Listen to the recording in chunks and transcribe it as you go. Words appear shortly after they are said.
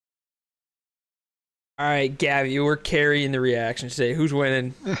All right, Gabby, we're carrying the reaction today. Who's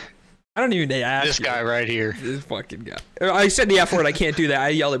winning? I don't even ask this guy right here. This fucking guy. I said the F word. I can't do that. I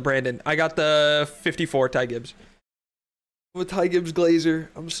yelled at Brandon. I got the 54 Ty Gibbs. I'm a Ty Gibbs Glazer.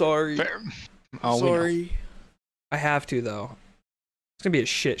 I'm sorry. Oh, sorry. I have to though. It's gonna be a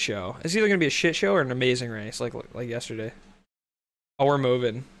shit show. It's either gonna be a shit show or an amazing race, like yesterday. Oh, we're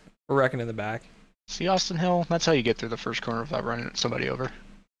moving. We're wrecking in the back. See Austin Hill? That's how you get through the first corner without running somebody over.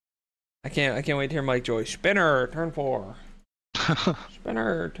 I can't wait to hear Mike Joy. Spinner, turn 4.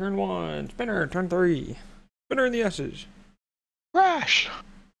 Spinner, turn 1. Spinner, turn 3. Spinner in the S's. Crash.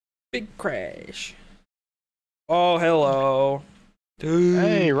 Big crash. Oh, hello. Dude.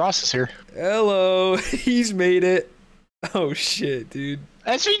 Hey, Ross is here. Hello. He's made it. Oh, shit, dude.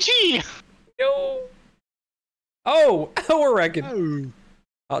 SVG. Yo. Oh, we're wrecking.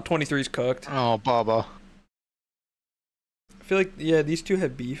 Oh, 23's cooked. Oh, Baba. I feel like, yeah, these two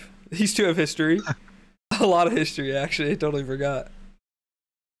have beef. These two have history. A lot of history, actually. I totally forgot.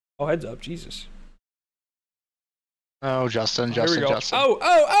 Oh, heads up. Jesus. Oh, Justin. Here we go.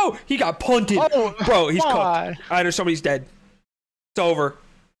 Oh! He got punted. Oh, bro, he's why? cooked. I know somebody's dead. It's over.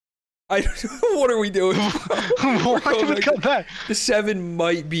 What are we doing? Why did we come back? The 7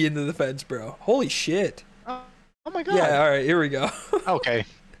 might be in the fence, bro. Holy shit. Oh my god. Yeah, alright. Here we go. Okay.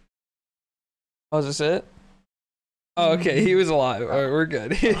 Oh, is this it? Oh, okay, he was alive. All right, we're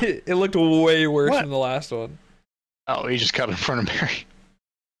good. It looked way worse than the last one. Oh, he just cut in front of Mary.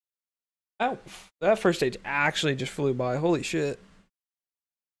 Oh, that first stage actually just flew by. Holy shit.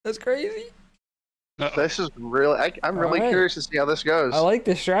 That's crazy. This is really... I'm really curious to see how this goes. I like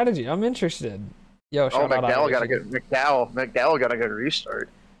this strategy. I'm interested. Yo, McDowell got a good... McDowell got a good restart.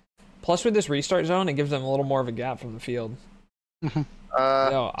 Plus, with this restart zone, it gives them a little more of a gap from the field.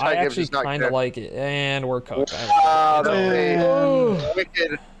 No, I actually kind of like it, and we're cooked.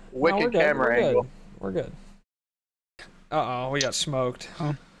 Wicked camera angle. We're good. Uh-oh, we got smoked.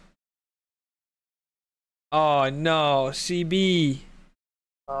 Oh, no, CB.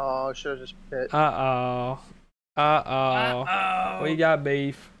 Oh, should have just pit. Uh-oh. We got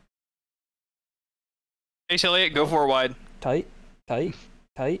beef. Hey, Elliott, go for a wide. Tight.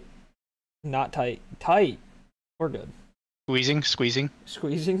 Not tight. Tight. We're good. Squeezing.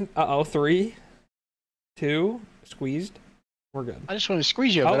 Uh-oh, 3, 2, squeezed. We're good. I just want to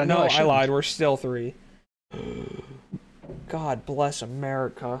squeeze you, but I know I lied. We're still 3. God bless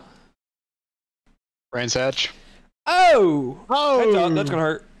America. Brands Hatch. Oh! Heads up, that's gonna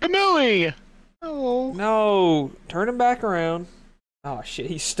hurt. Camille! Oh. No! Turn him back around. Oh shit,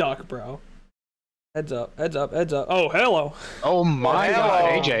 he's stuck, bro. Heads up. Oh, hello! Oh my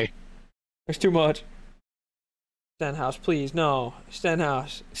god, AJ. There's too much. Stenhouse, please, no.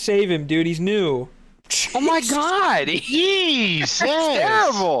 Stenhouse. Save him, dude, he's new. Oh my god! Jeez! That's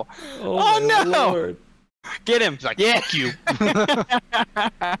terrible! Oh no! Lord. Get him! He's like, yeah. fuck you!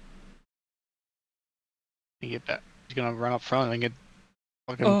 You get that. He's gonna run up front and get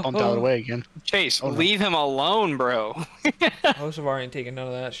fucking bumped out of the way again. Chase, leave him alone, bro. Hocevar ain't taking none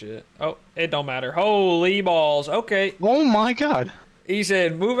of that shit. Oh, it don't matter. Holy balls. Okay. Oh my god. He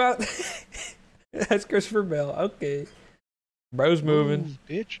said, move out. That's Christopher Bell. Okay. Bro's moving.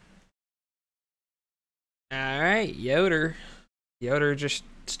 Ooh, bitch. Alright, Yoder. Yoder just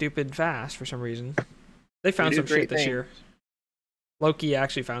stupid fast for some reason. They found some shit this year. Loki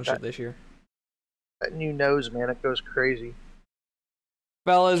actually found shit this year. That new nose, man, it goes crazy.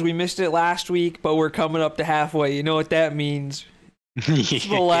 Fellas, we missed it last week, but we're coming up to halfway. You know what that means? It's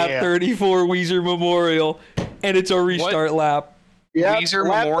the lap 34 Weezer Memorial, and it's a restart lap. Yeah, Weezer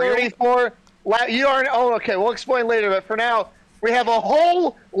lap Memorial? 34. You aren't... Oh, okay, we'll explain later, but for now, we have a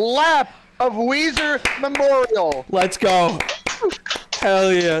whole lap of Weezer Memorial. Let's go.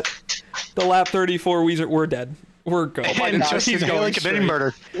 Hell yeah. The lap 34 Weezer, we're dead. We're going. Oh my God. He's going committing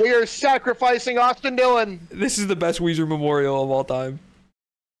murder. We are sacrificing Austin Dillon. This is the best Weezer Memorial of all time.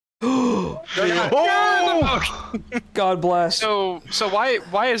 Oh! God bless. So why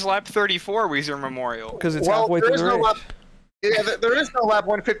is lap 34 Weezer Memorial? Because it's halfway through the race. There is no lap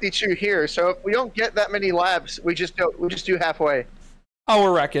 152 here, so if we don't get that many laps, we just do halfway. Oh,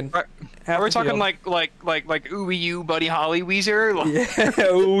 we're wrecking. Are we talking like ooh you Buddy Holly Weezer? Yeah,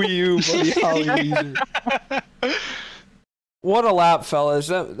 ooh you Buddy Holly Weezer. What a lap, fellas.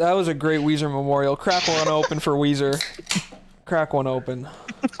 That was a great Weezer Memorial. Crack one open for Weezer. Crack one open.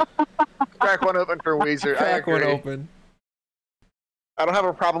 Crack one open for Weezer. Crack one open. I don't have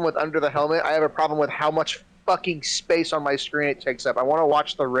a problem with under the helmet. I have a problem with how much fucking space on my screen it takes up. I want to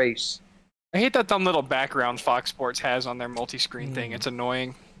watch the race. I hate that dumb little background Fox Sports has on their multi-screen thing. It's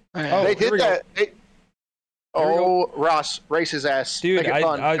annoying. Oh, they did that. Ross, race his ass. Dude, Make it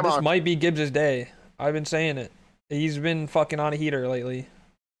fun. this might be Gibbs' day. I've been saying it. He's been fucking on a heater lately.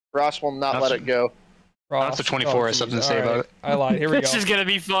 Ross will not let it go. Ross, That's a 24 has something to say about it. I lied. Here we go. This is gonna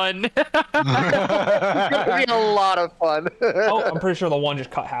be fun. It's gonna be a lot of fun. Oh, I'm pretty sure the one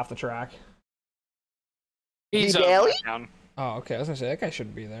just cut half the track. He's Daly? down. Oh, okay. I was gonna say that guy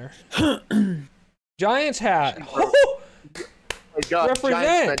shouldn't be there. Giants hat. Oh my God, Represent.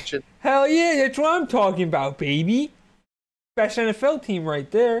 Giants mentioned. Hell yeah, that's what I'm talking about, baby. Best NFL team right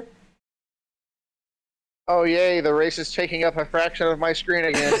there. Oh yay, the race is taking up a fraction of my screen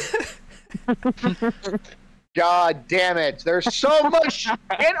again. God damn it. There's so much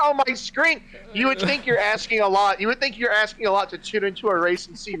shit on my screen. You would think you're asking a lot. You would think you're asking a lot to tune into a race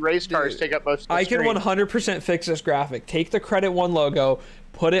and see race cars take up most of the I screen. can 100% fix this graphic. Take the Credit One logo,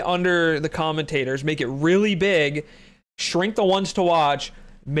 put it under the commentators, make it really big, shrink the ones to watch,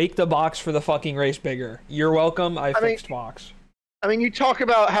 make the box for the fucking race bigger. You're welcome. I fixed box. I mean, you talk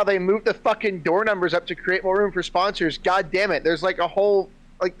about how they moved the fucking door numbers up to create more room for sponsors. God damn it. There's like a whole,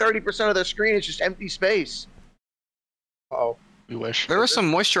 like 30% of the screen is just empty space. Uh-oh. We wish. There was some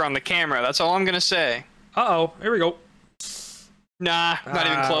moisture on the camera. That's all I'm gonna say. Uh-oh. Here we go. Nah, not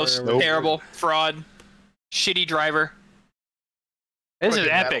even close. Nope. Terrible. Fraud. Shitty driver. This is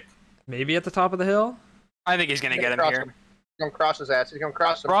epic. Maybe at the top of the hill? I think he's gonna get him cross here. him. He's gonna cross his ass. He's gonna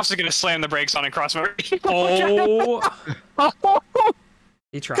cross him. Ross is gonna slam the brakes on and cross him. Oh.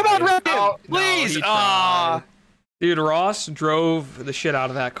 He tried. Come on, Red Dude, Oh, please! he tried. Dude, Ross drove the shit out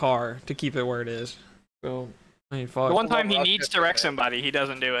of that car to keep it where it is. So, I mean, fuck. The one time he Ross needs gets to wreck it. somebody, he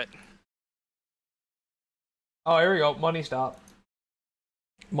doesn't do it. Oh, here we go. Money stop.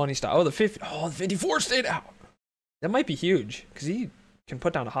 Money stop. Oh, the 54 stayed out. That might be huge, because he can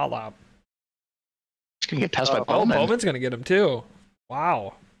put down a hot lap. He's gonna get passed by Oh, Bowman. Bowman's going to get him, too.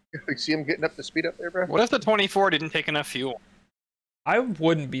 Wow. You see him getting up the speed up there, bro? What if the 24 didn't take enough fuel? I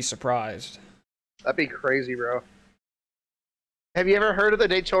wouldn't be surprised. That'd be crazy, bro. Have you ever heard of the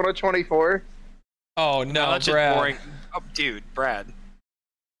Daytona 24? Oh, no, that's just Brad. boring. Oh, dude, Brad.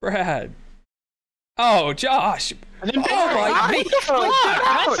 Brad. Oh, Josh. Oh my God.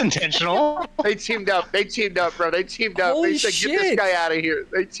 God. That's intentional. They teamed up. They teamed up, bro. They teamed up. Holy they said, get this shit. guy out of here.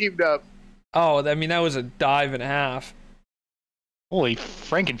 They teamed up. Oh, I mean, that was a dive and a half. Holy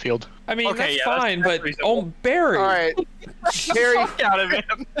Frankenfield. I mean, Okay, that's yeah, that's- fine, that's but reasonable. Barry. All right. Barry, Out of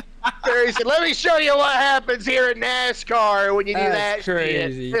him. Barry said, let me show you what happens here in NASCAR when you do That's that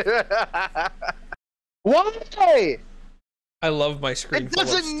crazy. shit. Why? I love my screen It full of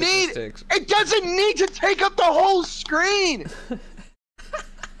doesn't need. statistics. It doesn't need to take up the whole screen. I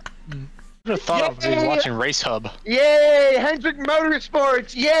would have thought of Yay! watching Race Hub. Yay, Hendrick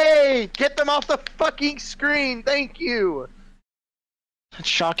Motorsports. Yay, get them off the fucking screen. Thank you. That's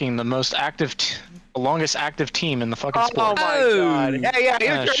shocking. The most active, the longest active team in the fucking Oh sport. my Oh. god. Yeah,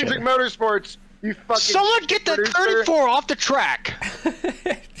 here's shit. Hendrick Motorsports. You fucking. Someone get the producer. 34 off the track.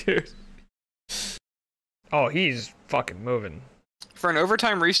 Dude. Oh, he's fucking moving. For an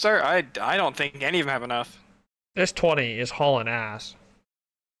overtime restart, I don't think any of them have enough. This 20 is hauling ass.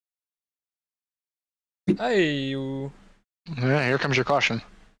 Hey, you. Yeah, here comes your caution.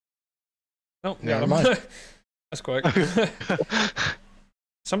 Nope, got Never him. mind. That's quick.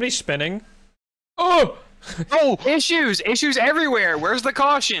 Somebody's spinning. Oh! Oh! Issues everywhere. Where's the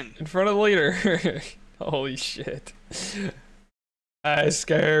caution? In front of the leader. Holy shit. That's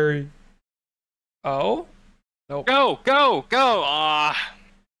scary. Oh? Nope. Go! Ah.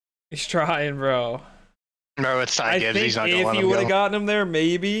 He's trying, bro. No, it's I not good. think He's not gonna if let you him would have go. gotten him there,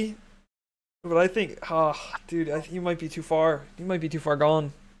 maybe. But I think, dude, I think you might be too far. You might be too far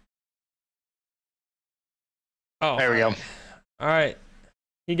gone. Oh. There we go. All right.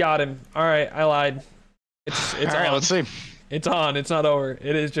 He got him. All right, I lied. It's All right, on. let's see. It's on. It's not over.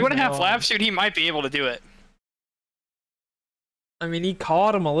 It is just 2.5 on. laps, dude. He might be able to do it. I mean, he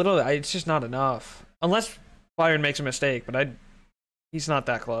caught him a little. It's just not enough. Unless Byron makes a mistake, but he's not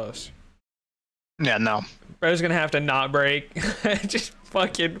that close. Yeah, no. Bro's gonna have to not brake. Just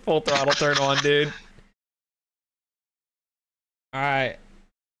fucking full throttle turn on, dude. Alright.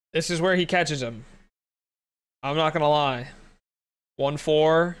 This is where he catches him. I'm not gonna lie.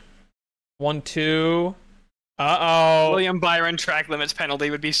 1-4. 1-2. Uh-oh. William Byron track limits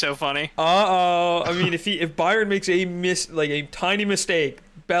penalty would be so funny. Uh-oh. I mean, if Byron makes a tiny mistake,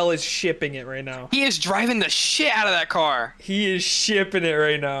 Bell is shipping it right now. He is driving the shit out of that car. He is shipping it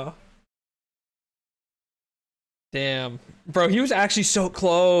right now. Damn. Bro, he was actually so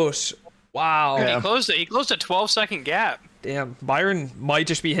close. Wow. Yeah. He closed a 12-second gap. Damn. Byron might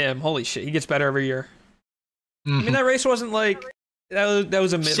just be him. Holy shit. He gets better every year. I Mhm. mean, that race wasn't like... That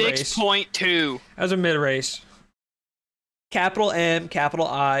was a mid-race. 6.2. That was a mid-race. Capital M, capital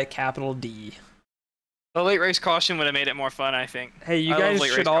I, capital D. The late race caution would have made it more fun, I think. Hey, you I love guys late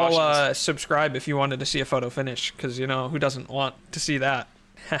should race all cautions. subscribe if you wanted to see a photo finish, because, you know, who doesn't want to see that?